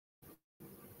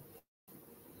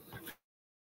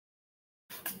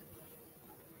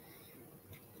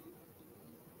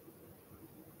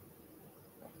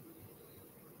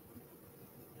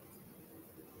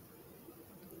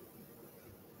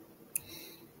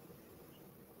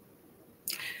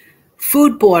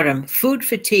Food boredom, food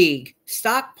fatigue,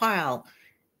 stockpile.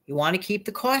 You want to keep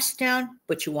the costs down,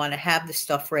 but you want to have the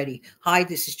stuff ready. Hi,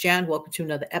 this is Jan. Welcome to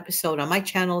another episode on my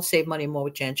channel, Save Money More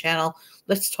with Jan channel.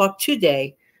 Let's talk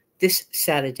today, this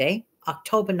Saturday,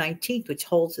 October 19th, which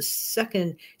holds a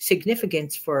second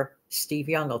significance for Steve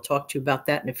Young. I'll talk to you about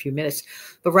that in a few minutes.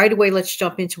 But right away, let's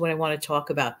jump into what I want to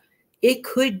talk about. It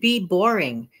could be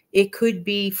boring. It could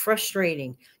be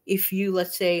frustrating. If you,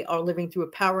 let's say, are living through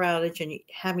a power outage and you're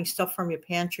having stuff from your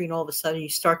pantry and all of a sudden you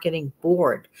start getting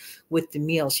bored with the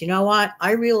meals. You know what?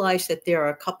 I realize that there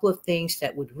are a couple of things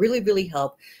that would really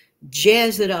help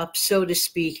jazz it up, so to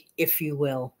speak, if you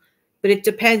will. But it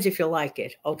depends if you like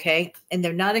it, okay? And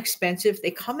they're not expensive.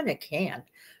 They come in a can.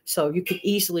 So you could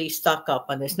easily stock up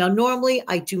on this. Now, normally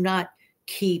I do not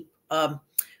keep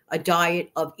a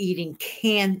diet of eating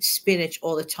canned spinach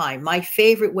all the time. My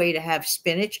favorite way to have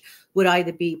spinach would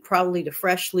either be probably the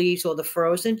fresh leaves or the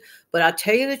frozen. But I'll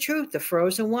tell you the truth, the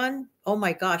frozen one, oh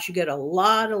my gosh, you get a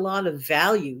lot of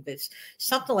value. That's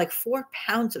something like 4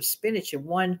 pounds of spinach in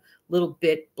one little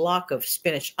block of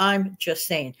spinach. I'm just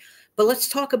saying. But let's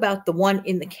talk about the one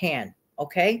in the can,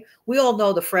 okay? We all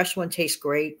know the fresh one tastes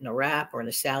great in a wrap or in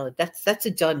a salad. That's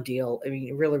a done deal. I mean,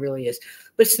 it really is.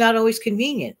 But it's not always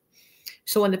convenient.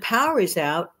 So when the power is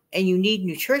out and you need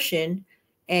nutrition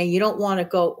and you don't want to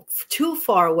go too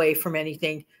far away from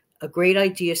anything, a great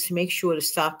idea is to make sure to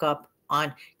stock up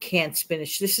on canned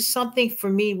spinach. This is something for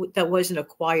me that was an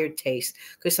acquired taste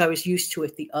because I was used to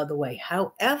it the other way.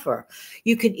 However,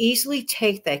 you can easily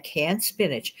take that canned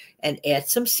spinach and add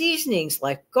some seasonings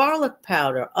like garlic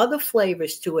powder, other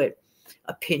flavors to it,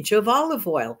 a pinch of olive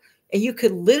oil, and you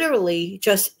could literally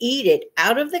just eat it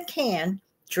out of the can,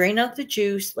 drain out the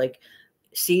juice, like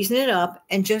season it up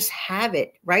and just have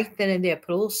it right then and there.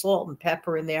 Put a little salt and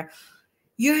pepper in there.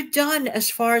 You're done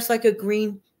as far as like a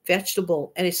green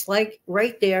vegetable. And it's like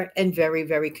right there and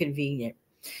very convenient.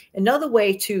 Another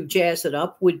way to jazz it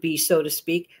up would be, so to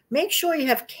speak, make sure you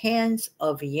have cans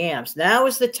of yams. Now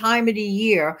is the time of the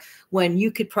year when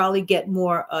you could probably get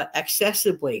more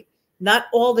accessibly. Not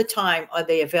all the time are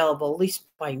they available, at least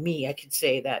by me, I could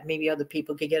say that. Maybe other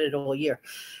people could get it all year.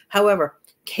 However,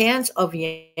 cans of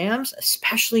yams,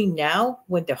 especially now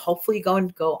when they're hopefully going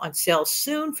to go on sale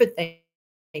soon for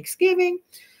Thanksgiving.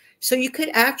 So you could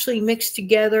actually mix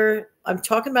together, I'm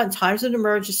talking about in times of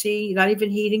emergency, you're not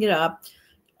even heating it up.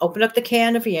 Open up the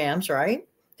can of yams, right?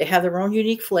 They have their own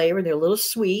unique flavor. They're a little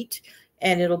sweet,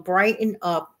 and it'll brighten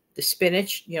up the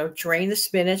spinach. You know, drain the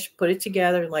spinach, put it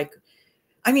together like,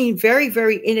 I mean,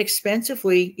 very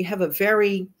inexpensively. You have a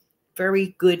very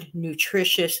good,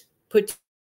 nutritious, put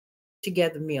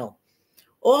together meal.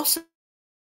 Also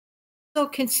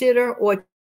consider, or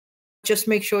just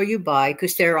make sure you buy,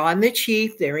 because they're on the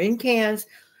cheap, they're in cans,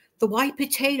 the white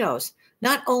potatoes,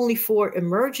 not only for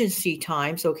emergency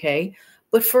times, okay,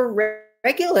 but for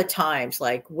regular times.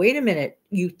 Like, wait a minute,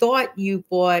 you thought you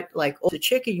bought like the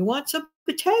chicken, you want some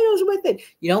potatoes with it.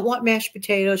 You don't want mashed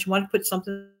potatoes. You want to put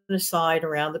something aside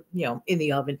around the, you know, in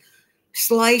the oven.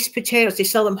 Sliced potatoes, they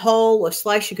sell them whole or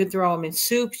sliced. You could throw them in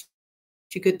soups.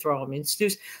 You could throw them in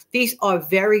stews. These are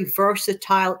very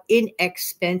versatile,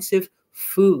 inexpensive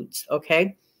foods,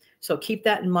 okay? So keep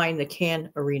that in mind in the can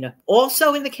arena.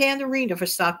 Also in the can arena for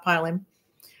stockpiling,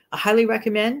 I highly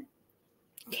recommend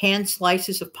canned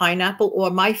slices of pineapple,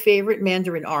 or my favorite,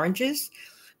 mandarin oranges.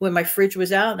 When my fridge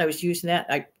was out and I was using that,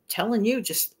 I'm telling you,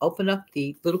 just open up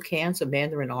the little cans of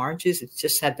mandarin oranges. It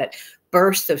just had that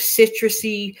burst of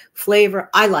citrusy flavor.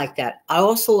 I like that. I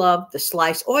also love the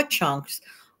slice or chunks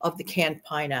of the canned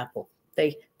pineapple.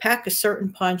 They pack a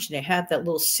certain punch and they have that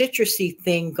little citrusy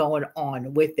thing going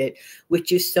on with it,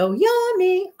 which is so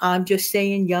yummy. I'm just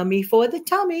saying yummy for the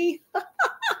tummy.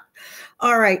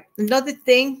 All right. Another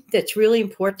thing that's really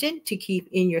important to keep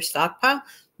in your stockpile,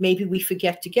 maybe we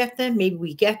forget to get them, maybe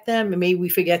we get them, and maybe we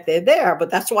forget they're there, but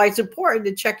that's why it's important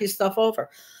to check your stuff over.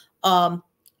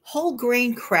 Whole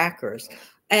grain crackers.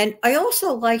 And I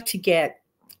also like to get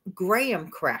graham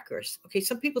crackers. Okay,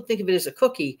 some people think of it as a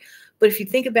cookie, but if you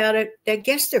think about it, I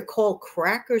guess they're called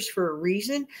crackers for a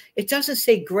reason. It doesn't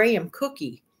say graham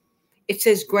cookie. It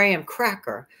says graham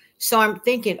cracker. So I'm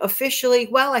thinking officially,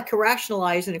 well, I could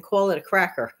rationalize it and call it a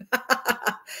cracker.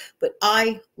 But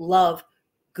I love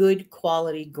good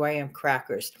quality graham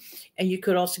crackers. And you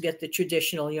could also get the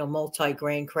traditional, you know,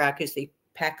 multi-grain crackers. They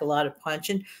pack a lot of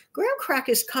punch. And graham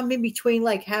crackers come in between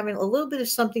like having a little bit of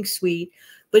something sweet,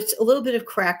 but it's a little bit of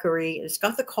crackery. And it's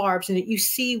got the carbs in it. You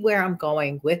see where I'm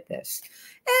going with this.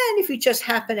 And if you just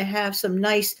happen to have some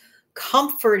nice,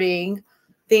 comforting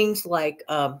things like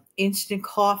instant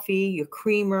coffee, your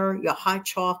creamer, your hot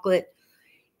chocolate,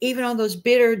 even on those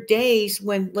bitter days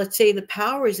when, let's say, the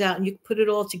power is out and you put it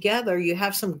all together, you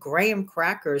have some graham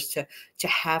crackers to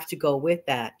have to go with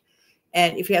that.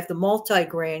 And if you have the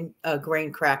multi-grain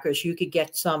grain crackers, you could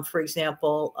get some, for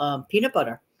example, peanut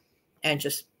butter, and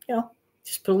just,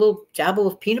 just put a little dabble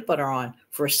of peanut butter on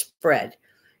for a spread.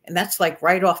 And that's like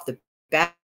right off the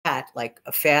bat, like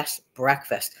a fast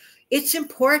breakfast. It's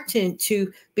important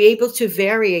to be able to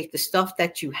vary the stuff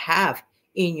that you have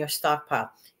in your stockpile.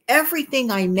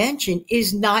 Everything I mentioned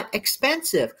is not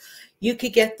expensive. You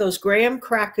could get those graham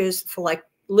crackers for like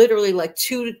literally like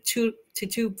 $2 to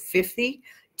 $2.50.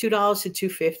 $2 to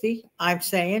 $2.50. I'm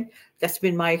saying that's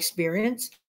been my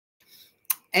experience.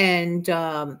 And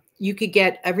you could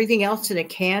get everything else in a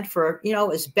can for,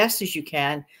 as best as you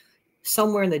can,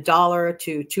 somewhere in the $1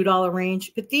 to $2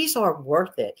 range. But these are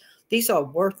worth it. These are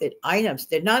worth it items.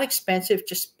 They're not expensive.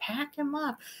 Just pack them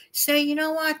up. Say, you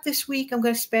know what, this week I'm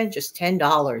going to spend just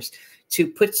 $10 to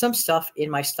put some stuff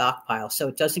in my stockpile so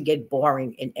it doesn't get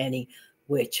boring in any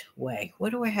which way. What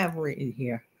do I have written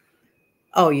here?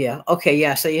 Oh, yeah. Okay.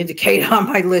 Yes. I indicate on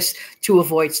my list to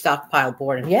avoid stockpile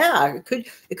boredom. Yeah, it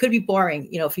could be boring,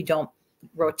 if you don't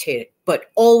rotate it,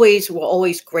 but we're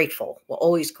always grateful. We're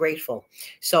always grateful.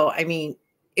 So, I mean,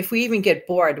 if we even get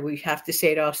bored, we have to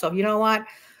say to ourselves, you know what?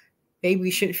 Maybe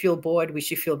we shouldn't feel bored. We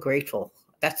should feel grateful.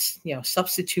 That's,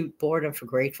 substitute boredom for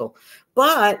grateful.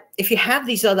 But if you have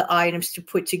these other items to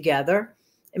put together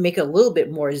and make it a little bit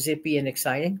more zippy and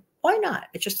exciting, why not?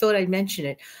 I just thought I'd mention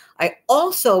it. I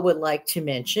also would like to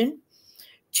mention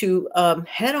to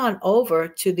head on over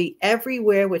to the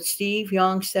Everywhere with Steve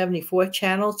Young 74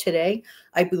 channel today.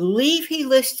 I believe he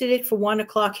listed it for 1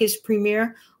 o'clock, his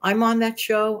premiere. I'm on that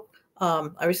show.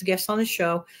 I was a guest on the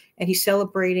show, and he's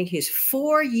celebrating his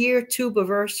 4-year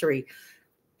tubiversary.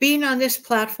 Being on this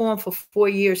platform for 4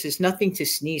 years is nothing to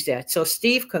sneeze at. So,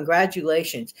 Steve,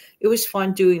 congratulations. It was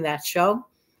fun doing that show.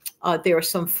 There are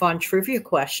some fun trivia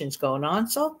questions going on.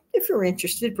 So if you're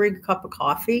interested, bring a cup of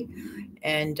coffee.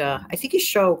 And I think his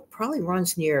show probably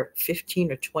runs near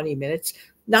 15 or 20 minutes.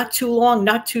 Not too long,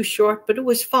 not too short, but it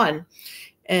was fun.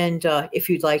 And if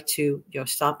you'd like to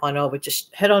stop on over,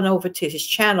 just head on over to his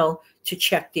channel to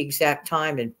check the exact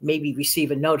time and maybe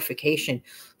receive a notification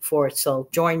for it. So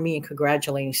join me in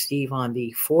congratulating Steve on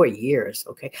the 4 years.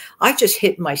 Okay. I just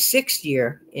hit my 6th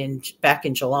year back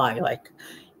in July. Like,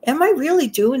 am I really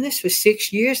doing this for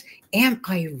 6 years? Am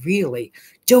I really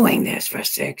doing this for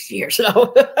 6 years?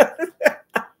 So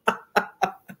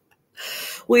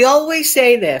we always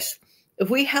say this.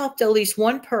 If we helped at least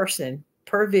one person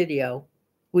per video,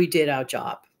 we did our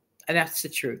job. And that's the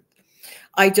truth.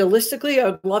 Idealistically,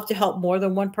 I'd love to help more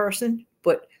than one person,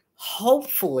 but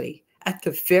hopefully, at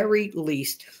the very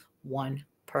least, one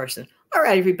person. All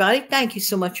right, everybody. Thank you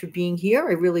so much for being here.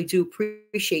 I really do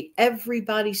appreciate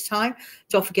everybody's time.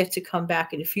 Don't forget to come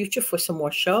back in the future for some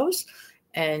more shows.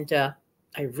 And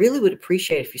I really would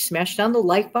appreciate it if you smash down the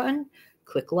like button,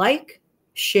 click like,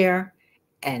 share,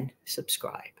 and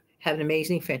subscribe. Have an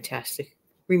amazing, fantastic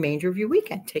remainder of your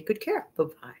weekend. Take good care.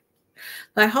 Bye-bye.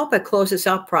 I hope I close this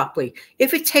out properly.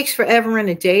 If it takes forever and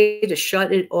a day to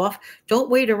shut it off, don't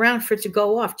wait around for it to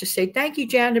go off. Just say, thank you,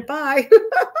 Janet. Bye.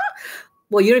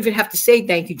 Well, you don't even have to say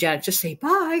thank you, Janet. Just say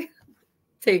bye.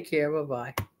 Take care.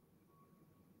 Bye-bye.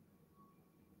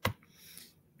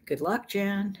 Good luck,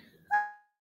 Jan.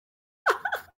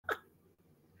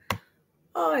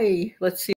 Hi. Let's see.